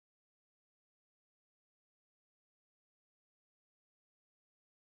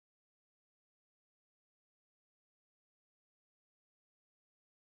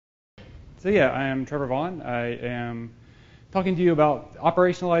So yeah, I am Trevor Vaughan. I am talking to you about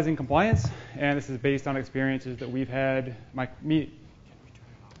operationalizing compliance, and this is based on experiences that we've had.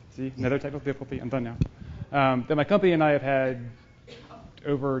 See, another technical difficulty. I'm done now. That my company and I have had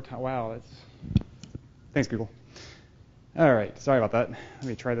over time. Wow, thanks, Google. All right, sorry about that. Let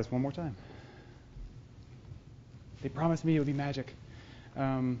me try this one more time. They promised me it would be magic.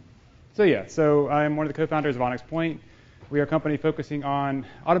 So I'm one of the co-founders of Onyx. We are a company focusing on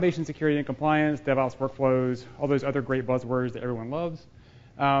automation, security, and compliance, DevOps workflows, all those other great buzzwords that everyone loves.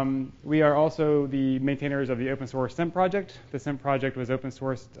 We are also the maintainers of the open source SIMP project. The SIMP project was open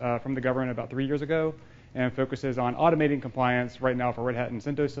sourced from the government about 3 years ago and focuses on automating compliance right now for Red Hat and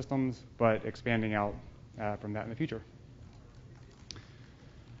CentOS systems, but expanding out from that in the future.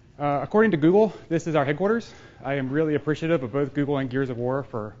 According to Google, this is our headquarters. I am really appreciative of both Google and Gears of War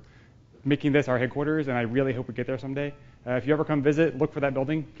for making this our headquarters, and I really hope we get there someday. If you ever come visit, look for that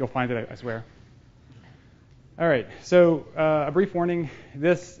building. You'll find it, I swear. All right, so a brief warning.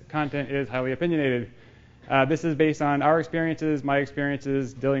 This content is highly opinionated. This is based on our experiences, my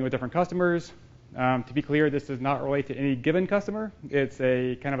experiences dealing with different customers. To be clear, this does not relate to any given customer. It's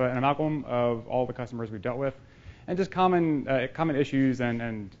a kind of an amalgam of all the customers we've dealt with, and just common issues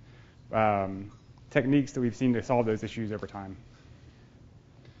and techniques that we've seen to solve those issues over time.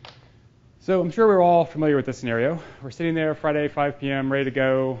 So I'm sure we're all familiar with this scenario. We're sitting there Friday, 5 p.m., ready to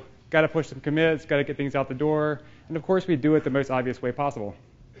go. Got to push some commits, got to get things out the door. And of course, we do it the most obvious way possible.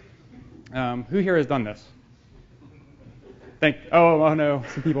 Who here has done this? Oh no,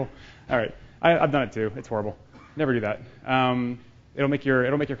 some people. All right, I've done it too. It's horrible. Never do that. It'll make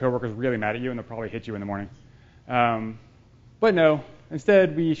your coworkers really mad at you, and they'll probably hit you in the morning. But no,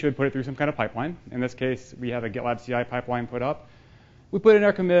 instead, we should put it through some kind of pipeline. In this case, we have a GitLab CI pipeline put up. We put in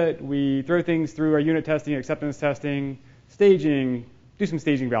our commit, we throw things through our unit testing, acceptance testing, staging, do some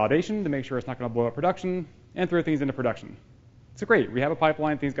staging validation to make sure it's not going to blow up production, and throw things into production. So great, we have a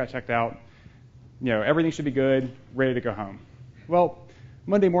pipeline, things got checked out, everything should be good, ready to go home. Well,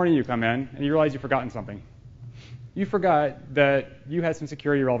 Monday morning you come in and you realize you've forgotten something. You forgot that you had some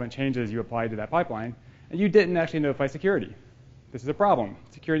security relevant changes you applied to that pipeline, and you didn't actually notify security. This is a problem.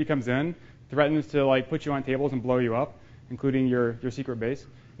 Security comes in, threatens to put you on tables and blow you up, including your secret base.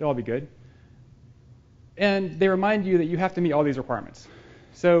 It'll all be good. And they remind you that you have to meet all these requirements.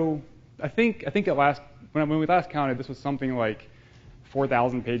 So I think when we last counted, this was something like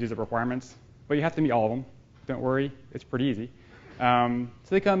 4,000 pages of requirements, but you have to meet all of them. Don't worry, it's pretty easy. So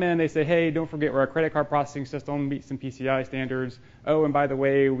they come in, they say, hey, don't forget we're a credit card processing system, meet some PCI standards. Oh, and by the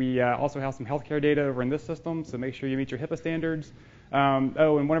way, we also have some healthcare data over in this system, so make sure you meet your HIPAA standards.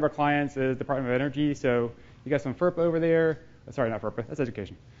 Oh, and one of our clients is Department of Energy, so you got some FERPA over there. Sorry, not FERPA, that's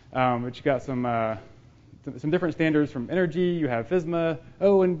education. But you got some different standards from energy. You have FSMA.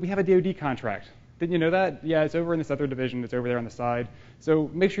 Oh, and we have a DoD contract. Didn't you know that? Yeah, it's over in this other division. It's over there on the side. So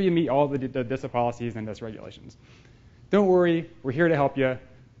make sure you meet all the DISA policies and DISA regulations. Don't worry, we're here to help you.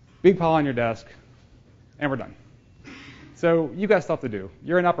 Big pile on your desk, and we're done. So you've got stuff to do.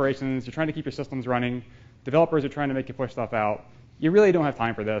 You're in operations. You're trying to keep your systems running. Developers are trying to make you push stuff out. You really don't have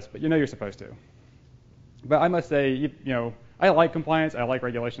time for this, but you know you're supposed to. But I must say, I like compliance. I like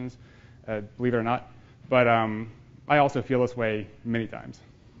regulations, believe it or not. But I also feel this way many times.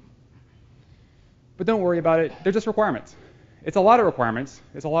 But don't worry about it. They're just requirements. It's a lot of requirements.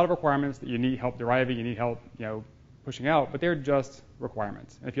 It's a lot of requirements that you need help deriving. You need help, pushing out. But they're just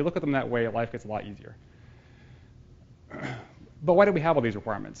requirements. And if you look at them that way, life gets a lot easier. But why do we have all these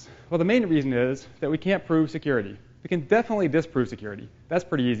requirements? Well, the main reason is that we can't prove security. We can definitely disprove security. That's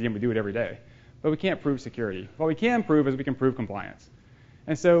pretty easy, and we do it every day. But we can't prove security. What we can prove is we can prove compliance.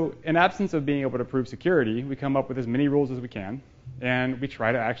 And so in absence of being able to prove security, we come up with as many rules as we can, and we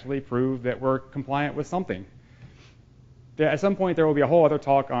try to actually prove that we're compliant with something. At some point, there will be a whole other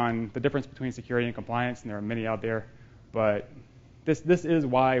talk on the difference between security and compliance, and there are many out there. But this is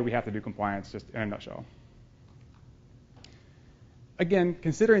why we have to do compliance, just in a nutshell. Again,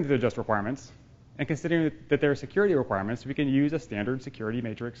 considering that they're just requirements, and considering that there are security requirements, we can use a standard security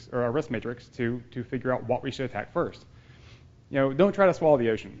matrix or a risk matrix to figure out what we should attack first. Don't try to swallow the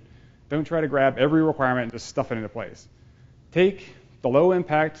ocean. Don't try to grab every requirement and just stuff it into place. Take the low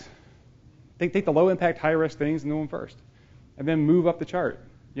impact, high risk things and do them first, and then move up the chart.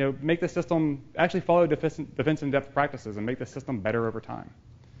 Make the system actually follow defense in depth practices and make the system better over time.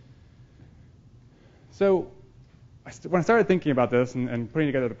 So when I started thinking about this and putting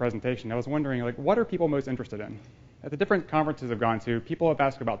together the presentation, I was wondering, what are people most interested in? At the different conferences I've gone to, people have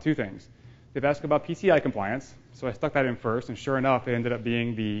asked about two things. They've asked about PCI compliance, so I stuck that in first, and sure enough, it ended up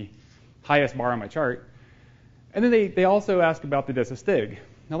being the highest bar on my chart. And then they also ask about the DISA STIG.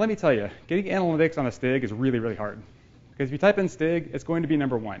 Now let me tell you, getting analytics on a STIG is really, really hard. Because if you type in STIG, it's going to be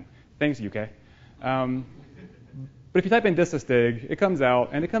number 1. Thanks, UK. But if you type in DISA-STIG, it comes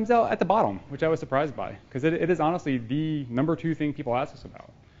out, and it comes out at the bottom, which I was surprised by, because it is honestly the number 2 thing people ask us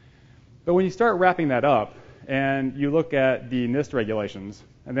about. But when you start wrapping that up, and you look at the NIST regulations,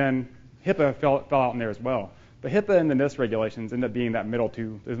 and then HIPAA fell out in there as well. But HIPAA and the NIST regulations end up being those middle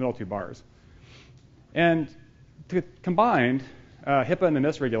two bars. And combined, HIPAA and the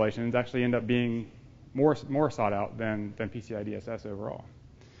NIST regulations actually end up being more sought out than PCI DSS overall.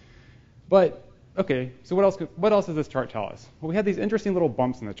 But okay, so what else does this chart tell us? Well, we have these interesting little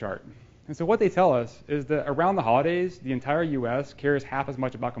bumps in the chart. And so what they tell us is that around the holidays, the entire US cares half as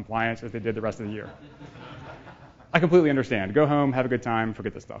much about compliance as they did the rest of the year. I completely understand. Go home, have a good time,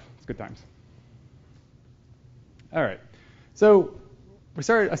 forget this stuff. It's good times. All right. So I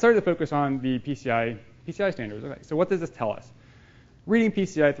started to focus on the PCI standards. Okay, so what does this tell us? Reading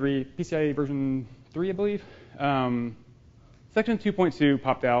PCI version 3, I believe, section 2.2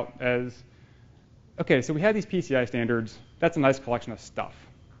 popped out as, okay, so we have these PCI standards. That's a nice collection of stuff.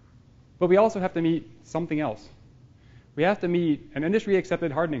 But we also have to meet something else. We have to meet an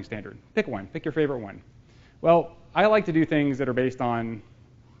industry-accepted hardening standard. Pick one. Pick your favorite one. Well, I like to do things that are based on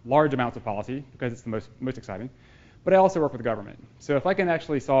large amounts of policy because it's the most exciting. But I also work with the government. So if I can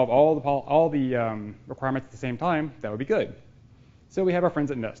actually solve all the requirements at the same time, that would be good. So we have our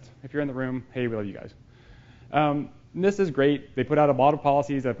friends at NIST. If you're in the room, hey, we love you guys. NIST is great. They put out a lot of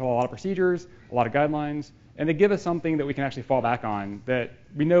policies, they put out a lot of procedures, a lot of guidelines, and they give us something that we can actually fall back on that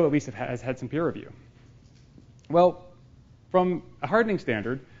we know at least has had some peer review. Well, from a hardening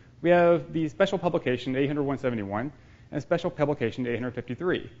standard, we have the special publication 800-171 and a special publication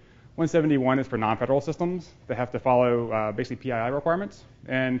 853. 171 is for non-federal systems that have to follow basically PII requirements,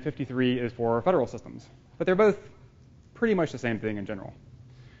 and 53 is for federal systems. But they're both pretty much the same thing in general.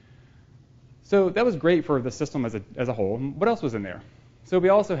 So that was great for the system as a whole. What else was in there? So we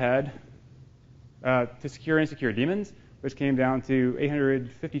also had to secure and insecure daemons, which came down to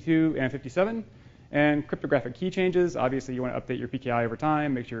 852 and 57, and cryptographic key changes. Obviously, you want to update your PKI over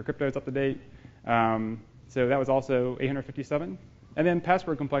time, make sure your crypto is up to date. So that was also 857. And then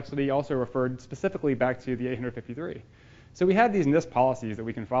password complexity also referred specifically back to the 853. So we have these NIST policies that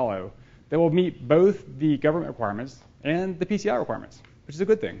we can follow that will meet both the government requirements and the PCI requirements, which is a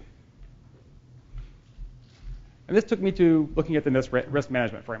good thing. And this took me to looking at the NIST risk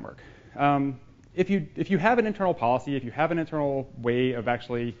management framework. If you have an internal policy, if you have an internal way of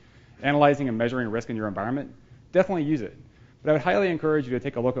actually analyzing and measuring risk in your environment, definitely use it. But I would highly encourage you to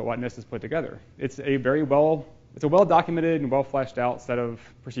take a look at what NIST has put together. It's a well-documented and well-fleshed out set of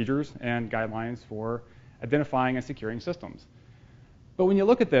procedures and guidelines for identifying and securing systems. But when you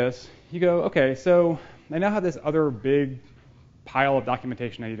look at this, you go, okay, so I now have this other big pile of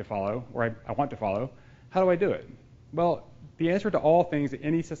documentation I need to follow, or I want to follow. How do I do it? Well, the answer to all things at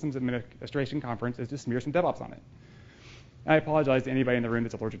any systems administration conference is to smear some DevOps on it. I apologize to anybody in the room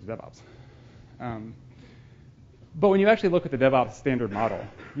that's allergic to DevOps. But when you actually look at the DevOps standard model,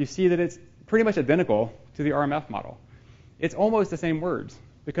 you see that it's pretty much identical to the RMF model. It's almost the same words,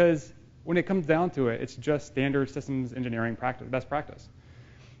 because when it comes down to it, it's just standard systems engineering practice, best practice.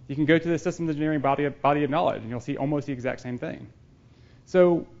 You can go to the systems engineering body of knowledge, and you'll see almost the exact same thing.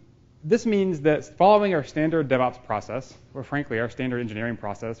 So this means that following our standard DevOps process, or frankly, our standard engineering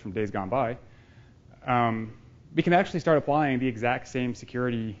process from days gone by, we can actually start applying the exact same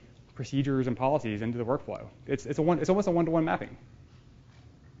security procedures and policies into the workflow. It's almost a one-to-one mapping.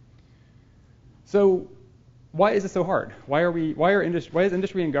 So why is it so hard? Why is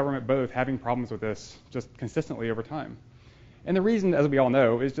industry and government both having problems with this just consistently over time? And the reason, as we all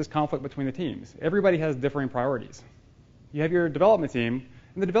know, is just conflict between the teams. Everybody has differing priorities. You have your development team,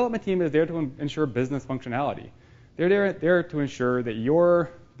 and the development team is there to ensure business functionality. They're there to ensure that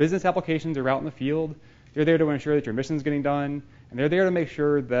your business applications are out in the field. They're there to ensure that your mission is getting done, and they're there to make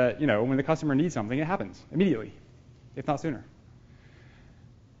sure that when the customer needs something, it happens immediately, if not sooner.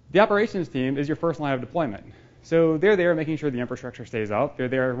 The operations team is your first line of deployment. So they're there making sure the infrastructure stays up. They're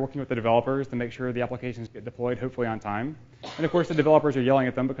there working with the developers to make sure the applications get deployed, hopefully on time. And of course, the developers are yelling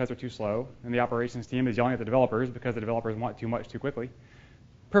at them because they're too slow. And the operations team is yelling at the developers because the developers want too much too quickly.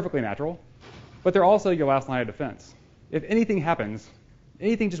 Perfectly natural. But they're also your last line of defense. If anything happens,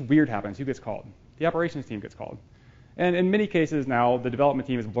 anything just weird happens, who gets called? The operations team gets called. And in many cases now, the development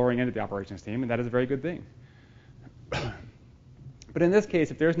team is blurring into the operations team, and that is a very good thing. But in this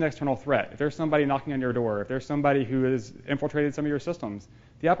case, if there's an external threat, if there's somebody knocking on your door, if there's somebody who has infiltrated some of your systems,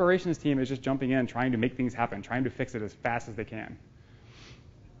 the operations team is just jumping in, trying to make things happen, trying to fix it as fast as they can.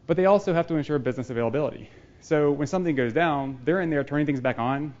 But they also have to ensure business availability. So when something goes down, they're in there turning things back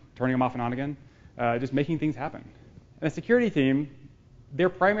on, turning them off and on again, just making things happen. And the security team, their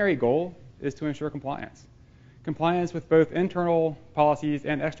primary goal is to ensure compliance. Compliance with both internal policies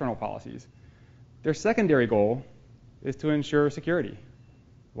and external policies. Their secondary goal is to ensure security.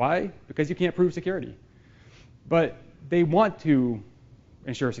 Why? Because you can't prove security. But they want to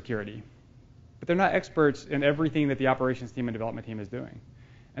ensure security. But they're not experts in everything that the operations team and development team is doing.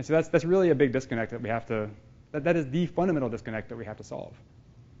 And so that's really a big disconnect that we have to, that is the fundamental disconnect that we have to solve.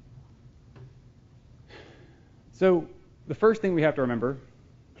 So the first thing we have to remember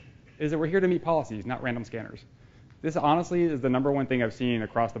is that we're here to meet policies, not random scanners. This honestly is the number one thing I've seen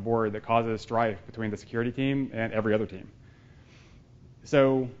across the board that causes strife between the security team and every other team.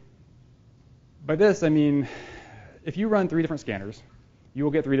 So by this, I mean, if you run 3 different scanners, you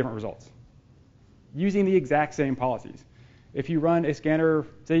will get 3 different results using the exact same policies. If you run a scanner,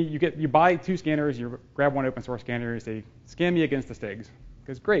 say you buy 2 scanners, you grab one open source scanner, you say, scan me against the STIGs.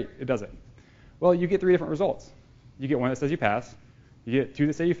 Because great, it does it. Well, you get 3 different results. You get one that says you pass, you get 2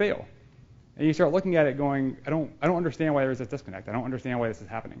 that say you fail. And you start looking at it going, I don't understand why there's this disconnect. I don't understand why this is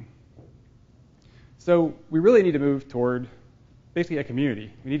happening. So we really need to move toward basically a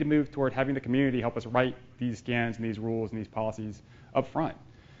community. We need to move toward having the community help us write these scans and these rules and these policies up front.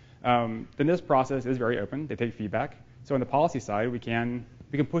 Then this process is very open. They take feedback. So on the policy side, we can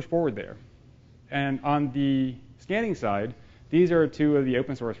push forward there. And on the scanning side, these are 2 of the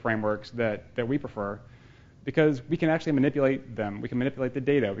open source frameworks that we prefer because we can actually manipulate them. We can manipulate the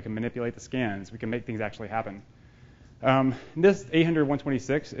data. We can manipulate the scans. We can make things actually happen. This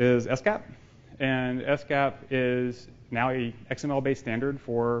 800.126 is SCAP. And SCAP is now a XML-based standard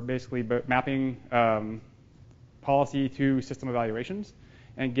for basically mapping policy to system evaluations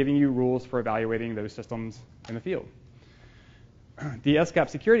and giving you rules for evaluating those systems in the field. The SCAP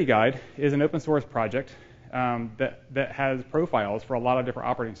Security Guide is an open source project that has profiles for a lot of different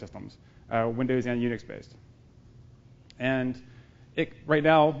operating systems, Windows and Unix based. And right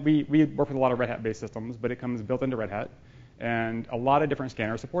now, we work with a lot of Red Hat based systems, but it comes built into Red Hat, and a lot of different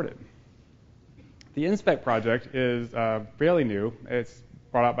scanners support it. The Inspect project is fairly new. It's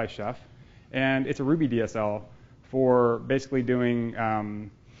brought out by Chef, and it's a Ruby DSL for basically doing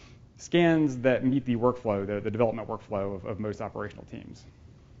scans that meet the workflow, the development workflow of most operational teams.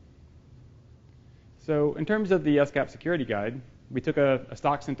 So in terms of the SCAP security guide, we took a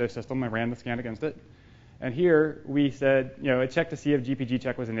stock CentOS system and ran the scan against it. And here we said, it checked to see if GPG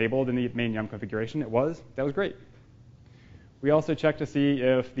check was enabled in the main yum configuration. It was. That was great. We also checked to see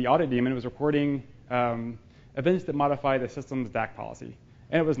if the audit daemon was reporting events that modify the system's DAC policy.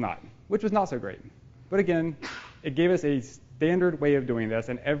 And it was not, which was not so great. But again, it gave us a standard way of doing this,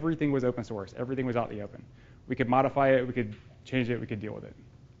 and everything was open source. Everything was out in the open. We could modify it, we could change it, we could deal with it.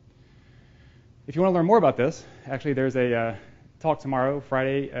 If you want to learn more about this, actually there's a talk tomorrow,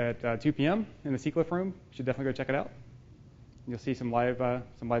 Friday at 2 p.m. in the C-Cliff room. You should definitely go check it out. You'll see some live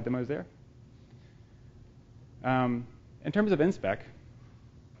demos there. In terms of Inspec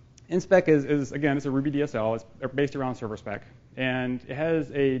is again, it's a Ruby DSL. It's based around server spec, and it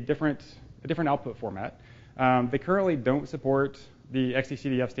has a different output format. They currently don't support the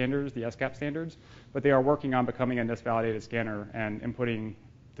XCCDF standards, the SCAP standards, but they are working on becoming a NIST-validated scanner and inputting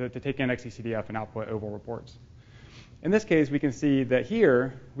to take in XCCDF and output oval reports. In this case, we can see that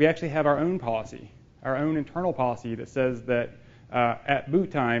here we actually have our own policy, our own internal policy that says that at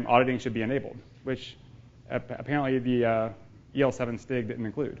boot time, auditing should be enabled, which apparently the EL7 STIG didn't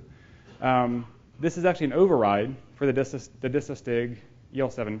include. This is actually an override for the DISA STIG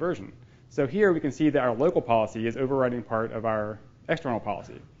EL7 version. So here we can see that our local policy is overriding part of our external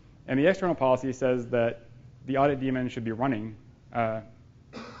policy. And the external policy says that the audit daemon should be running at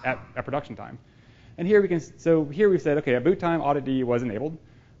production time. And here we've said, okay, at boot time, audit D was enabled,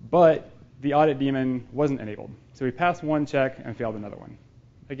 but the audit daemon wasn't enabled. So we passed one check and failed another one.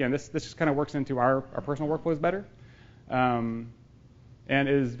 Again, this just kind of works into our personal workflows better, and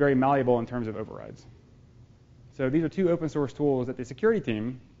is very malleable in terms of overrides. So these are 2 open source tools that the security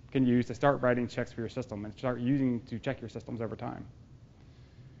team can use to start writing checks for your system and start using to check your systems over time.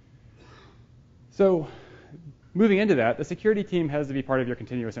 So moving into that, the security team has to be part of your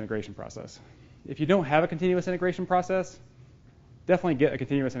continuous integration process. If you don't have a continuous integration process, definitely get a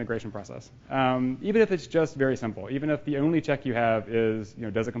continuous integration process. Even if it's just very simple, even if the only check you have is,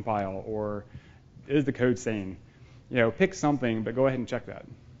 does it compile or is the code sane? Pick something, but go ahead and check that.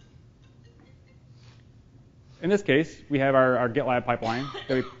 In this case, we have our GitLab pipeline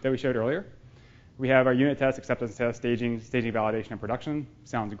that we showed earlier. We have our unit test, acceptance test, staging validation, and production.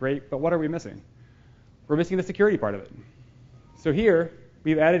 Sounds great, but what are we missing? We're missing the security part of it. So here,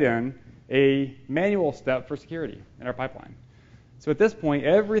 we've added in a manual step for security in our pipeline. So at this point,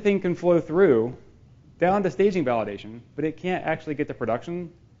 everything can flow through down to staging validation, but it can't actually get to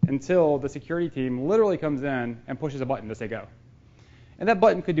production until the security team literally comes in and pushes a button to say go. And that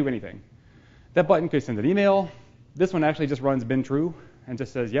button could do anything. That button could send an email. This one actually just runs bin true and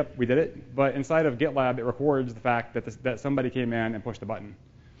just says, yep, we did it. But inside of GitLab, it records the fact that somebody came in and pushed the button.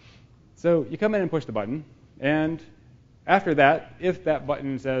 So you come in and push the button, and after that, if that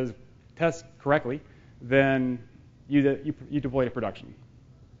button says test correctly, then you deploy to production.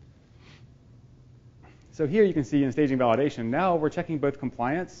 So here you can see in staging validation, now we're checking both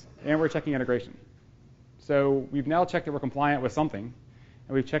compliance and we're checking integration. So we've now checked that we're compliant with something,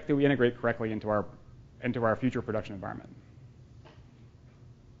 and we've checked that we integrate correctly into our future production environment.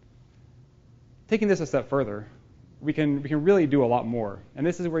 Taking this a step further, we can really do a lot more. And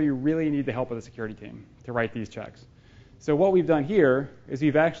this is where you really need the help of the security team to write these checks. So what we've done here is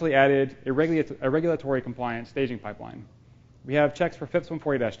we've actually added a regulatory compliance staging pipeline. We have checks for FIPS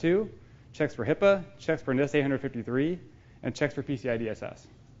 140-2, checks for HIPAA, checks for NIST 853, and checks for PCI DSS.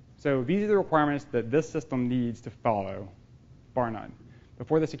 So these are the requirements that this system needs to follow, bar none,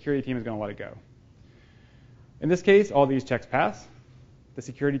 before the security team is going to let it go. In this case, all these checks pass. The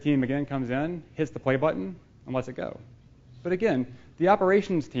security team again comes in, hits the play button, and lets it go. But again, the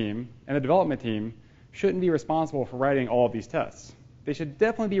operations team and the development team shouldn't be responsible for writing all of these tests. They should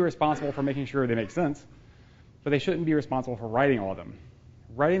definitely be responsible for making sure they make sense, but they shouldn't be responsible for writing all of them.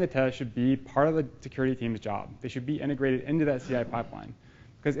 Writing the test should be part of the security team's job. They should be integrated into that CI pipeline.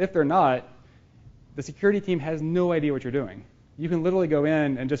 Because if they're not, the security team has no idea what you're doing. You can literally go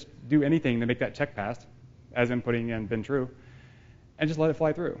in and just do anything to make that check pass, as in putting in bin true, and just let it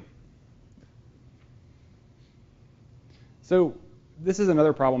fly through. So this is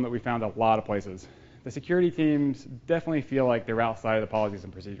another problem that we found a lot of places. The security teams definitely feel like they're outside of the policies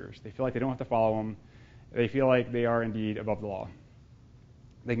and procedures. They feel like they don't have to follow them. They feel like they are indeed above the law.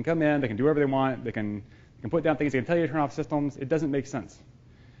 They can come in, they can do whatever they want, they can put down things, they can tell you to turn off systems. It doesn't make sense.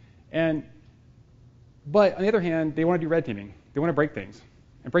 But on the other hand, they want to do red teaming. They want to break things.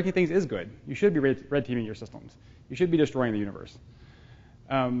 And breaking things is good. You should be red teaming your systems. You should be destroying the universe.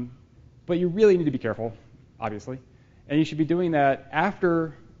 But you really need to be careful, obviously. And you should be doing that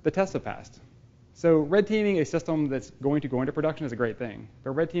after the tests have passed. So red teaming a system that's going to go into production is a great thing.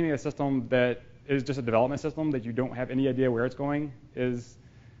 But red teaming a system that is just a development system that you don't have any idea where it's going is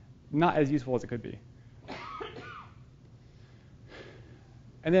not as useful as it could be.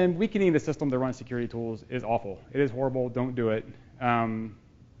 And then weakening the system that runs security tools is awful. It is horrible. Don't do it.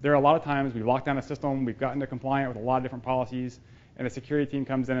 There are a lot of times we've locked down a system, we've gotten to compliant with a lot of different policies, and the security team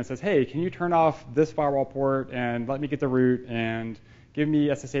comes in and says, hey, can you turn off this firewall port and let me get the root and give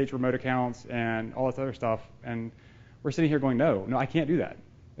me SSH remote accounts and all this other stuff? And we're sitting here going, no, I can't do that.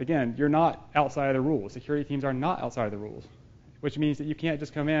 Again, you're not outside of the rules. Security teams are not outside of the rules, which means that you can't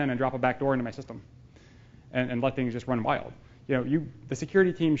just come in and drop a backdoor into my system and let things just run wild. The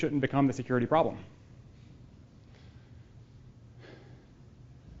security team shouldn't become the security problem.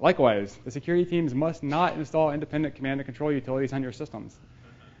 Likewise, the security teams must not install independent command and control utilities on your systems.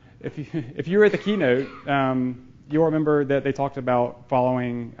 If you were at the keynote, you'll remember that they talked about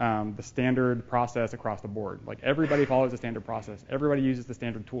following the standard process across the board. Like everybody follows the standard process. Everybody uses the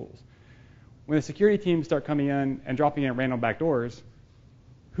standard tools. When the security teams start coming in and dropping in random backdoors,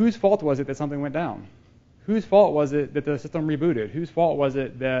 whose fault was it that something went down? Whose fault was it that the system rebooted? Whose fault was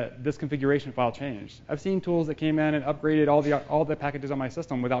it that this configuration file changed? I've seen tools that came in and upgraded all the packages on my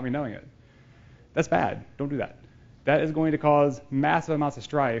system without me knowing it. That's bad. Don't do that. That is going to cause massive amounts of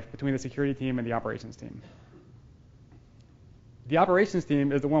strife between the security team and the operations team. The operations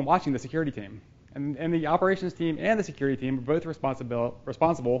team is the one watching the security team. And the operations team and the security team are both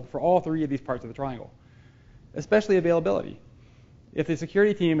responsible for all three of these parts of the triangle, especially availability. If the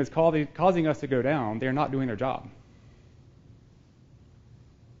security team is causing us to go down, they're not doing their job.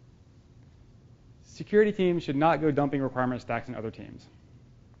 Security teams should not go dumping requirement stacks in other teams.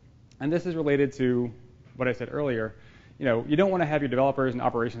 And this is related to what I said earlier. You don't want to have your developers and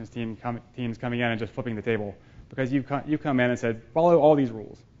operations teams coming in and just flipping the table because you've come in and said, follow all these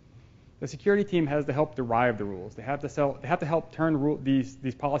rules. The security team has to help derive the rules. They have to help turn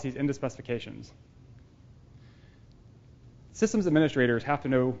these policies into specifications. Systems administrators have to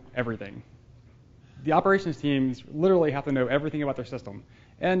know everything. The operations teams literally have to know everything about their system.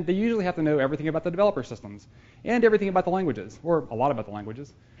 And they usually have to know everything about the developer systems and everything about the languages, or a lot about the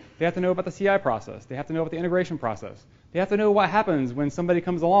languages. They have to know about the CI process. They have to know about the integration process. They have to know what happens when somebody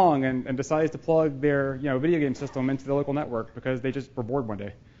comes along and decides to plug their video game system into the local network because they just were bored one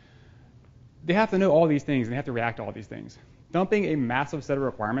day. They have to know all these things and they have to react to all these things. dumping a massive set of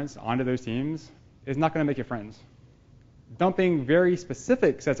requirements onto those teams is not going to make you friends. Dumping very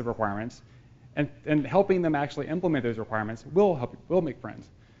specific sets of requirements and helping them actually implement those requirements will make friends.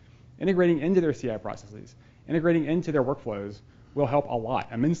 Integrating into their CI processes, integrating into their workflows will help a lot,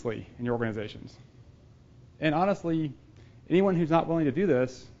 immensely, in your organizations. And honestly, anyone who's not willing to do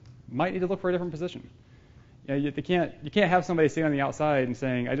this might need to look for a different position. You know, you can't have somebody sitting on the outside and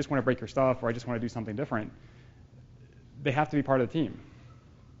saying, I just want to break your stuff, or I just want to do something different. They have to be part of the team.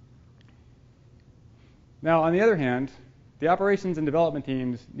 Now, on the other hand, the operations and development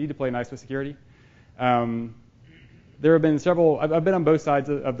teams need to play nice with security. There have been several, I've been on both sides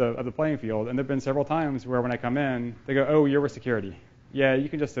of the playing field, and there have been several times where when I come in, they go, oh, you're with security. Yeah, you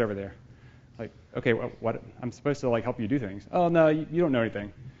can just sit over there. Like, okay, what? I'm supposed to like help you do things. Oh, no, you don't know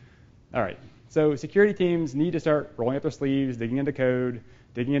anything. All right. So security teams need to start rolling up their sleeves, digging into code,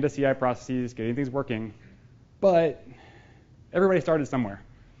 digging into CI processes, getting things working. But everybody started somewhere.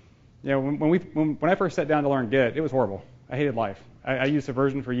 You know, when I first sat down to learn Git, it was horrible. I hated life. I used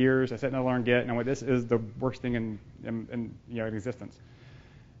Subversion for years. I sat down to learn Git, and I went, this is the worst thing in existence.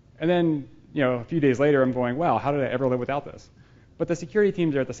 And then, a few days later, I'm going, wow, how did I ever live without this? But the security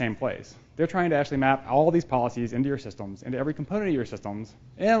teams are at the same place. They're trying to actually map all these policies into your systems, into every component of your systems,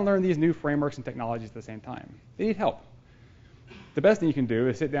 and learn these new frameworks and technologies at the same time. They need help. The best thing you can do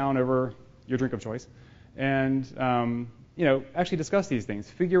is sit down over your drink of choice and actually discuss these things.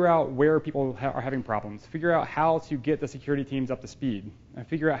 Figure out where people are having problems. Figure out how to get the security teams up to speed, and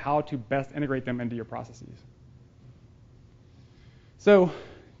figure out how to best integrate them into your processes. So,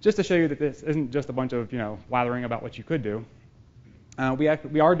 just to show you that this isn't just a bunch of blathering about what you could do,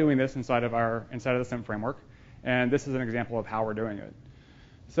 we are doing this inside of the SIM framework, and this is an example of how we're doing it.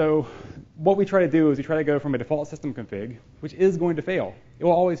 So, what we try to do is we try to go from a default system config, which is going to fail. It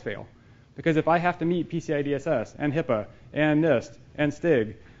will always fail. Because if I have to meet PCI DSS and HIPAA and NIST and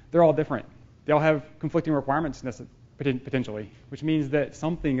STIG, they're all different. They all have conflicting requirements potentially, which means that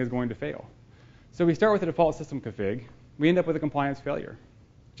something is going to fail. So we start with a default system config. We end up with a compliance failure,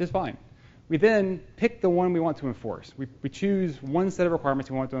 which is fine. We then pick the one we want to enforce. We choose one set of requirements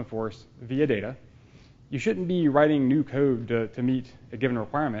we want to enforce via data. You shouldn't be writing new code to meet a given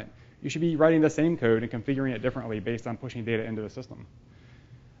requirement. You should be writing the same code and configuring it differently based on pushing data into the system.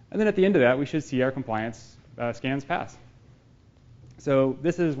 And then at the end of that, we should see our compliance scans pass. So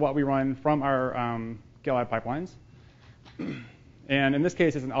this is what we run from our GitLab pipelines. And in this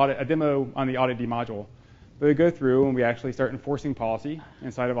case, it's a demo on the audit D module. But we go through and we actually start enforcing policy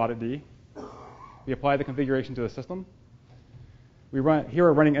inside of audit D. We apply the configuration to the system. Here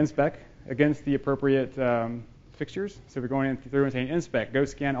we're running inspec against the appropriate fixtures. So we're going through and saying inspec, go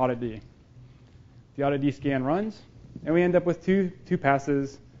scan audit D. The audit D scan runs, and we end up with two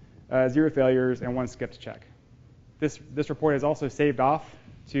passes, 0 failures, and 1 skipped check. This report is also saved off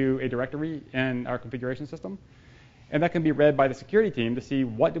to a directory in our configuration system, and that can be read by the security team to see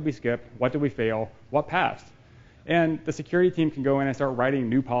what did we skip, what did we fail, what passed. And the security team can go in and start writing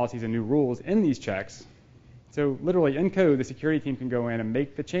new policies and new rules in these checks. So literally in code, the security team can go in and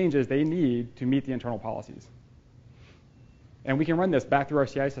make the changes they need to meet the internal policies. And we can run this back through our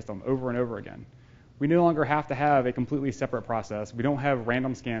CI system over and over again. We no longer have to have a completely separate process. We don't have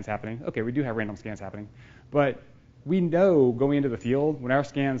random scans happening. Okay, we do have random scans happening. But we know going into the field, when our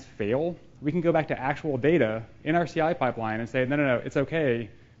scans fail, we can go back to actual data in our CI pipeline and say, no, it's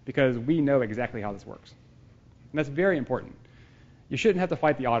okay, because we know exactly how this works. And that's very important. You shouldn't have to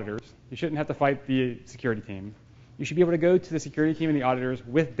fight the auditors. You shouldn't have to fight the security team. You should be able to go to the security team and the auditors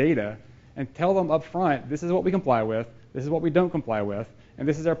with data and tell them up front, this is what we comply with, this is what we don't comply with, and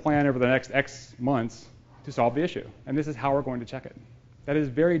this is our plan over the next X months to solve the issue. And this is how we're going to check it. That is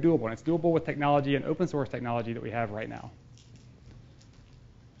very doable, and it's doable with technology and open source technology that we have right now.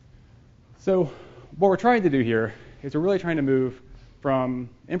 So what we're trying to do here is we're really trying to move from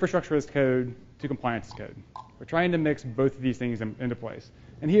infrastructure as code to compliance as code. We're trying to mix both of these things into place.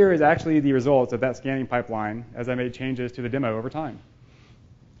 And here is actually the results of that scanning pipeline as I made changes to the demo over time.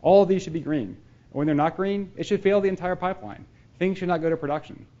 All of these should be green. And when they're not green, it should fail the entire pipeline. Things should not go to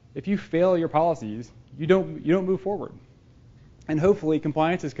production. If you fail your policies, you don't move forward. And hopefully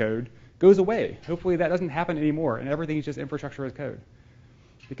compliance as code goes away. Hopefully that doesn't happen anymore and everything is just infrastructure as code.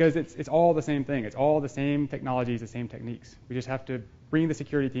 Because it's all the same thing. It's all the same technologies, the same techniques. We just have to bring the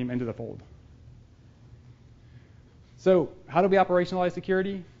security team into the fold. So how do we operationalize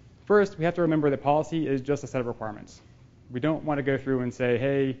security? First, we have to remember that policy is just a set of requirements. We don't want to go through and say,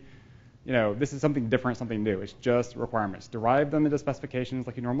 hey, this is something different, something new. It's just requirements. Derive them into specifications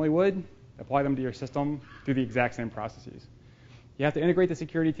like you normally would. Apply them to your system through the exact same processes. You have to integrate the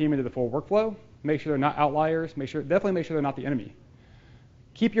security team into the full workflow. Make sure they're not outliers. Definitely make sure they're not the enemy.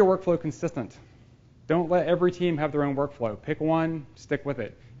 Keep your workflow consistent. Don't let every team have their own workflow. Pick one, stick with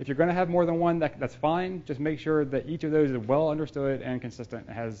it. If you're going to have more than one, that's fine. Just make sure that each of those is well understood and consistent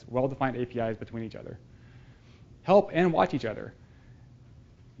and has well-defined APIs between each other. Help and watch each other.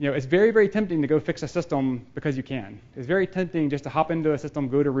 It's very, very tempting to go fix a system because you can. It's very tempting just to hop into a system,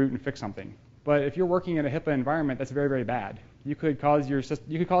 go to root, and fix something. But if you're working in a HIPAA environment, that's very, very bad. You could cause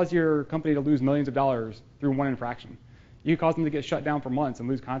your company to lose millions of dollars through one infraction. You could cause them to get shut down for months and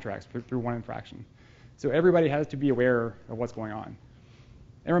lose contracts through one infraction. So everybody has to be aware of what's going on.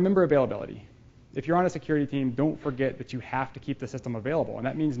 And remember availability. If you're on a security team, don't forget that you have to keep the system available. And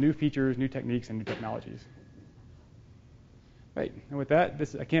that means new features, new techniques, and new technologies. Right, and with that,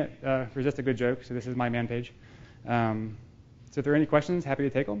 I can't resist a good joke, so this is my man page. So if there are any questions, happy to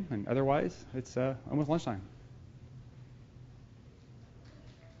take them, and otherwise, it's almost lunchtime.